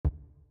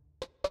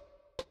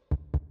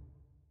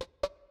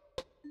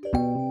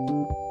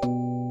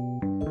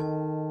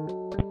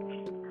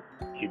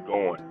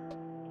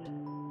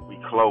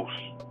close.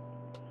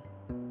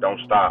 Don't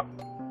stop.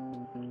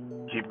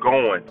 Keep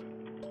going.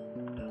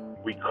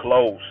 We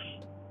close.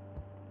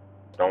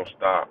 Don't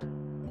stop.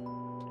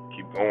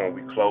 Keep going.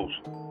 We close.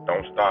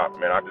 Don't stop,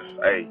 man.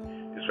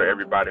 It's for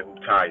everybody who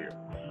tired.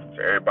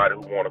 For everybody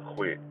who want to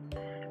quit.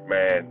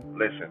 Man,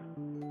 listen.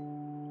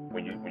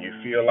 When you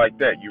feel like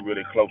that, you're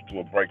really close to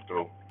a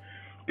breakthrough.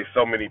 There's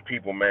so many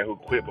people, man, who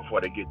quit before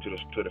they get to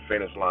the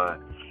finish line.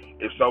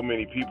 There's so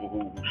many people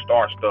who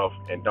start stuff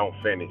and don't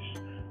finish.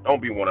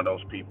 Don't be one of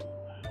those people.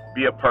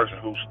 Be a person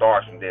who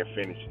starts and then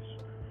finishes.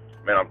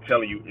 Man, I'm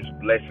telling you, it's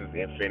blessings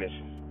in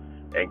finishes.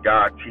 And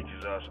God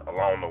teaches us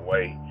along the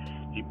way.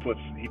 He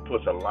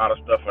puts a lot of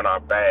stuff in our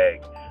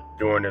bag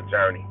during the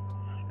journey.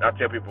 And I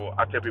tell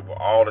people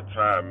all the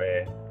time,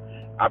 man,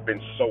 I've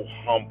been so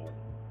humbled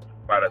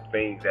by the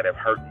things that have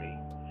hurt me.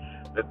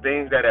 The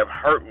things that have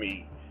hurt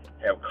me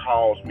have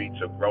caused me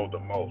to grow the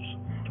most.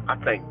 I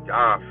thank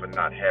God for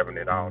not having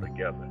it all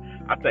together.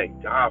 I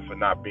thank God for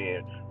not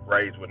being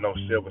raised with no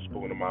silver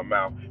spoon in my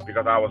mouth,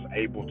 because I was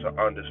able to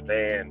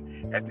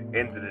understand at the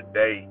end of the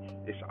day,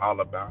 it's all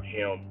about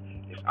Him.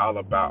 It's all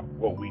about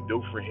what we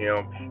do for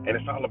Him, and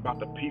it's all about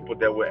the people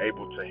that we're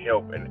able to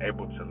help and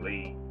able to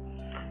lead.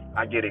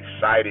 I get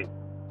excited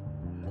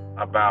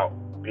about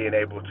being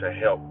able to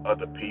help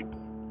other people.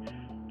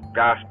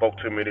 God spoke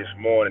to me this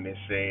morning and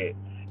said,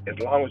 as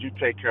long as you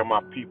take care of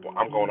my people,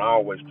 I'm going to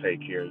always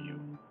take care of you.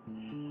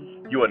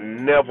 You will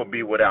never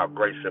be without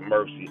grace and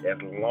mercy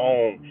as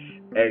long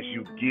as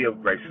you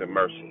give grace and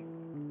mercy.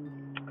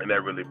 And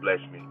that really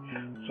blessed me.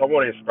 So I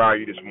want to inspire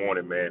you this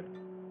morning, man.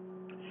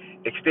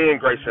 Extend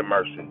grace and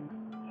mercy.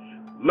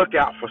 Look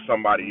out for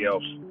somebody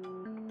else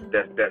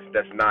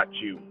that's not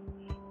you,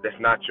 that's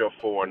not your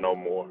for no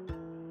more.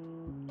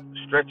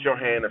 Stretch your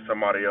hand to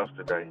somebody else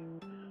today.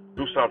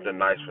 Do something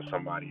nice for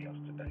somebody else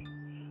today.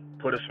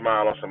 Put a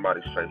smile on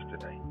somebody's face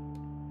today,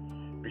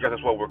 because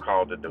that's what we're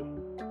called to do.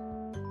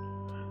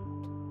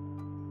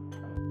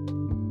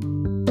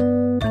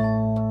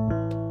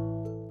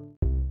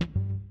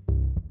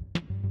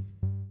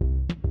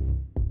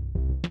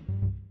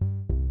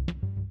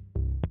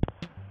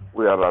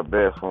 We at our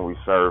best when we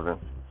serving.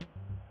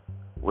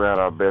 We're at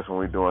our best when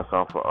we're doing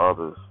something for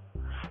others.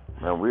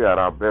 Man, we at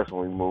our best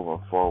when we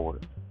moving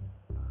forward.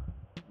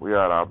 We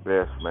are at our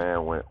best,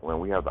 man, when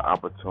we have the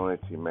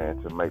opportunity,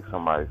 man, to make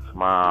somebody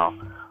smile.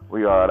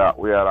 We are at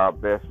our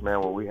best,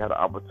 man, when we have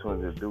the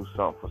opportunity to do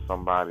something for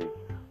somebody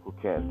who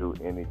can't do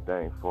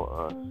anything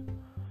for us.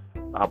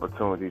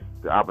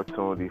 The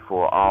opportunity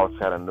for all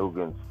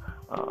Chattanoogan's.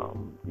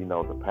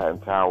 The Patton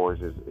Towers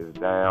is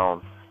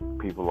down.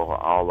 People are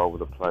all over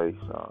the place.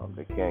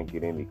 They can't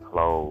get any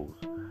clothes,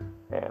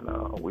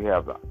 and we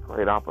have a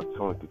great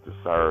opportunity to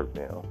serve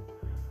them.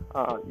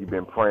 You've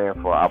been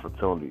praying for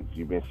opportunities.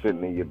 You've been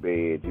sitting in your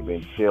bed. You've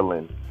been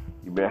chilling.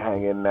 You've been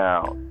hanging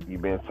out.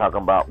 You've been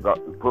talking about,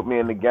 put me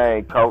in the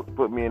game, coach.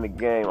 Put me in the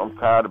game. I'm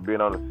tired of being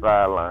on the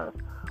sidelines.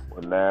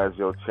 Well, now's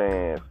your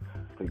chance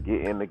to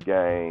get in the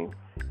game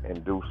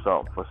and do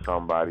something for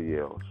somebody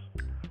else.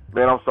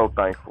 Man, I'm so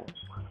thankful.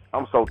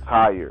 I'm so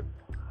tired.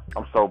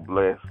 I'm so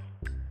blessed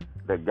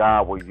that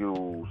God will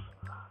use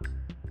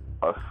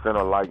a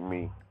sinner like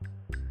me.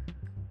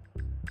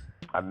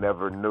 I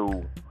never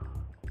knew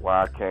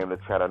why I came to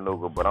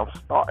Chattanooga, but I'm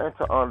starting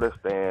to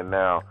understand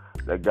now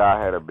that God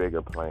had a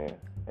bigger plan,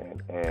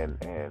 and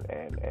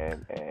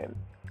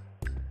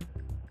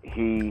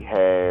He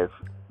has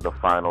the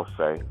final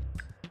say.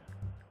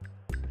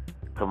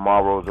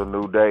 Tomorrow's a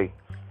new day.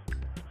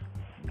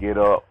 Get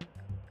up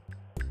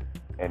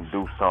and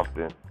do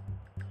something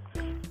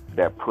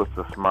that puts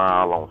a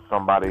smile on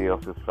somebody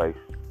else's face,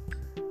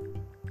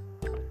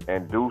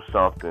 and do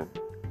something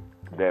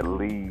that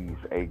leaves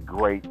a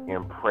great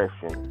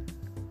impression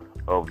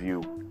of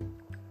you.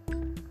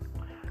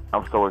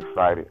 I'm so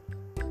excited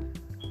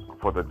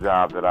for the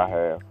job that I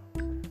have,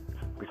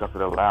 because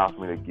it allows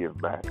me to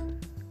give back.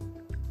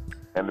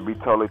 And to be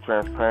totally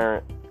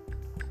transparent,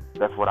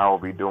 that's what I will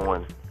be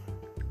doing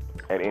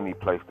at any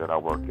place that I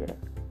work at.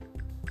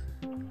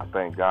 I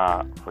thank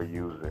God for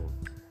using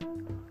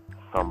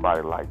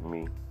somebody like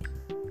me.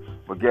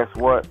 But guess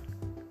what?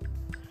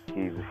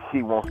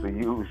 He wants to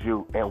use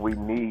you, and we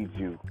need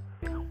you.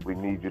 We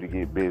need you to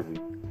get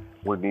busy.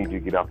 We need you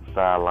to get off the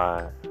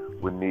sideline.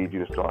 We need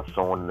you to start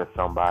sowing into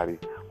somebody.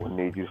 We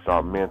need you to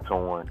start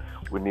mentoring.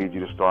 We need you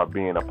to start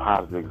being a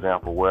positive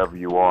example wherever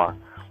you are.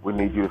 We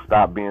need you to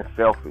stop being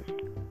selfish.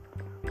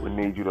 We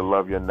need you to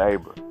love your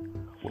neighbor.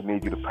 We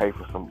need you to pay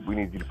for some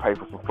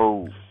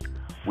food.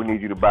 We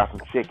need you to buy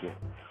some chicken.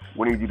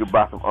 We need you to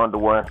buy some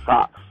underwear and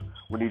socks.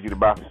 We need you to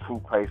buy some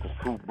toothpaste and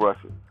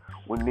toothbrushes.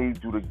 We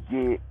need you to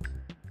get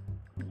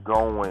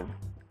going,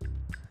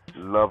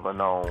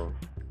 loving on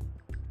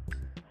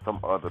some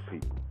other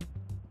people.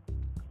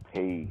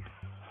 Peace.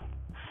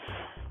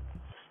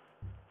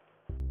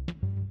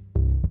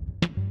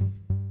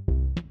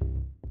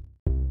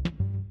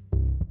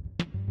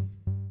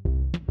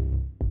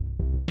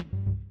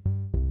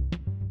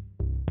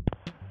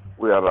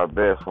 We're at our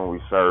best when we're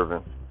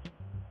serving.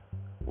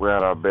 We're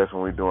at our best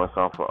when we're doing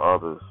something for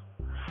others.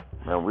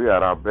 Man, we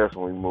at our best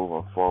when we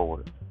moving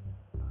forward.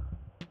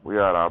 We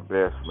are at our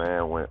best,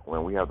 man,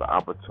 when we have the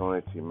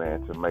opportunity,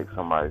 man, to make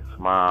somebody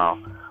smile.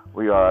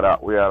 We are at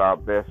our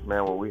best,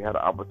 man, when we have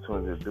the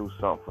opportunity to do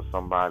something for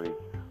somebody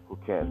who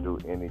can't do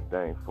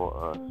anything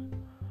for us.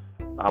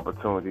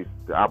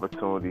 The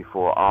opportunity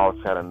for all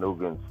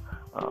Chattanoogan's.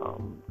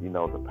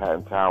 The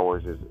Patton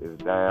Towers is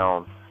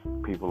down.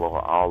 People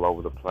are all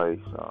over the place.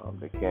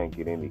 They can't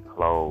get any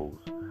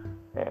clothes,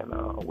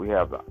 and we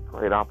have a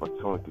great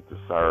opportunity to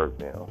serve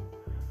them.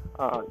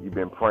 You've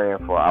been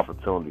praying for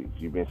opportunities.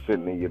 You've been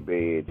sitting in your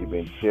bed. You've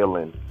been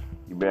chilling.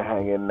 You've been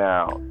hanging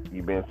out.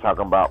 You've been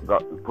talking about,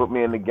 put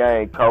me in the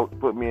game, coach.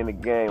 Put me in the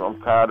game.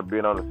 I'm tired of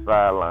being on the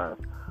sidelines.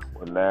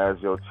 Well,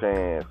 now's your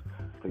chance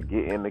to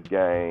get in the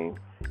game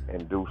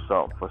and do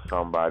something for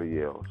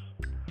somebody else.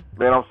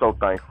 Man, I'm so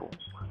thankful.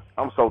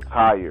 I'm so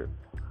tired.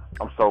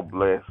 I'm so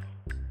blessed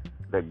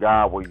that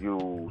God will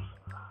use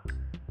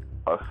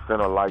a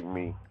sinner like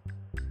me.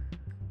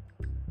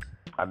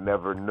 I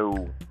never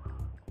knew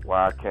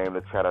why I came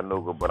to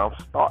Chattanooga, but I'm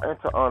starting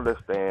to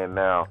understand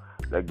now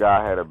that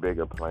God had a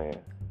bigger plan,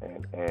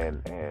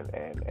 and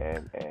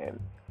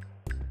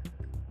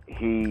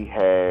He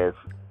has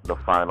the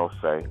final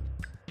say.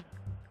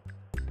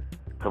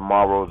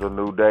 Tomorrow's a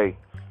new day.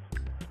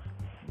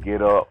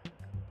 Get up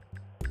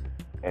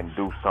and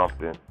do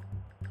something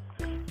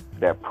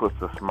that puts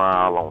a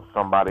smile on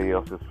somebody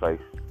else's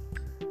face,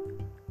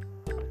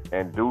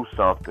 and do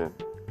something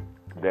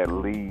that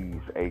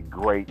leaves a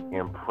great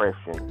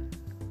impression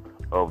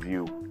of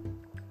you.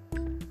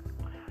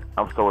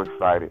 I'm so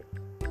excited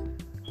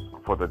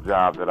for the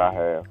job that I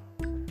have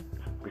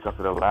because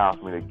it allows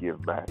me to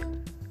give back.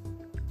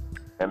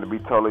 And to be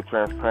totally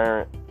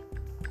transparent,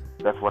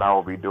 that's what I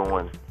will be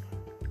doing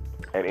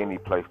at any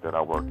place that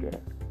I work at.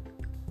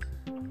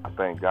 I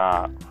thank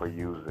God for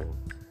using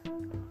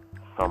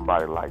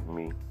somebody like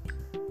me.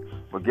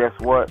 But guess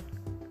what?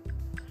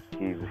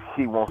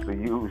 He wants to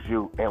use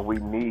you, and we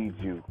need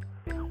you.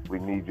 We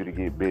need you to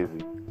get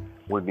busy.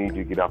 We need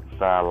you to get off the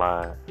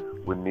sideline.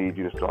 We need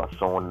you to start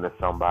sewing into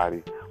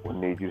somebody. We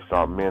need you to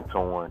start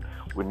mentoring.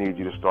 We need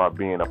you to start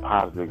being a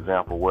positive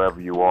example wherever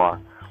you are.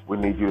 We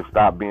need you to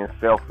stop being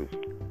selfish.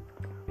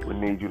 We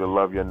need you to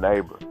love your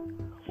neighbor.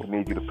 We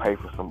need you to pay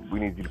for some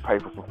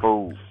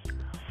food.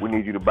 We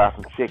need you to buy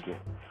some chicken.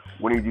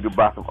 We need you to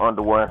buy some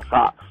underwear and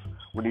socks.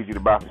 We need you to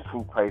buy some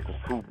toothpaste and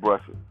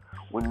toothbrushes.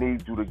 We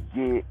need you to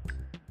get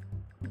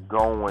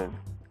going,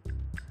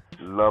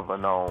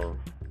 loving on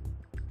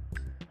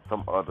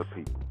some other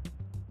people.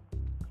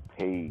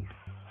 Peace.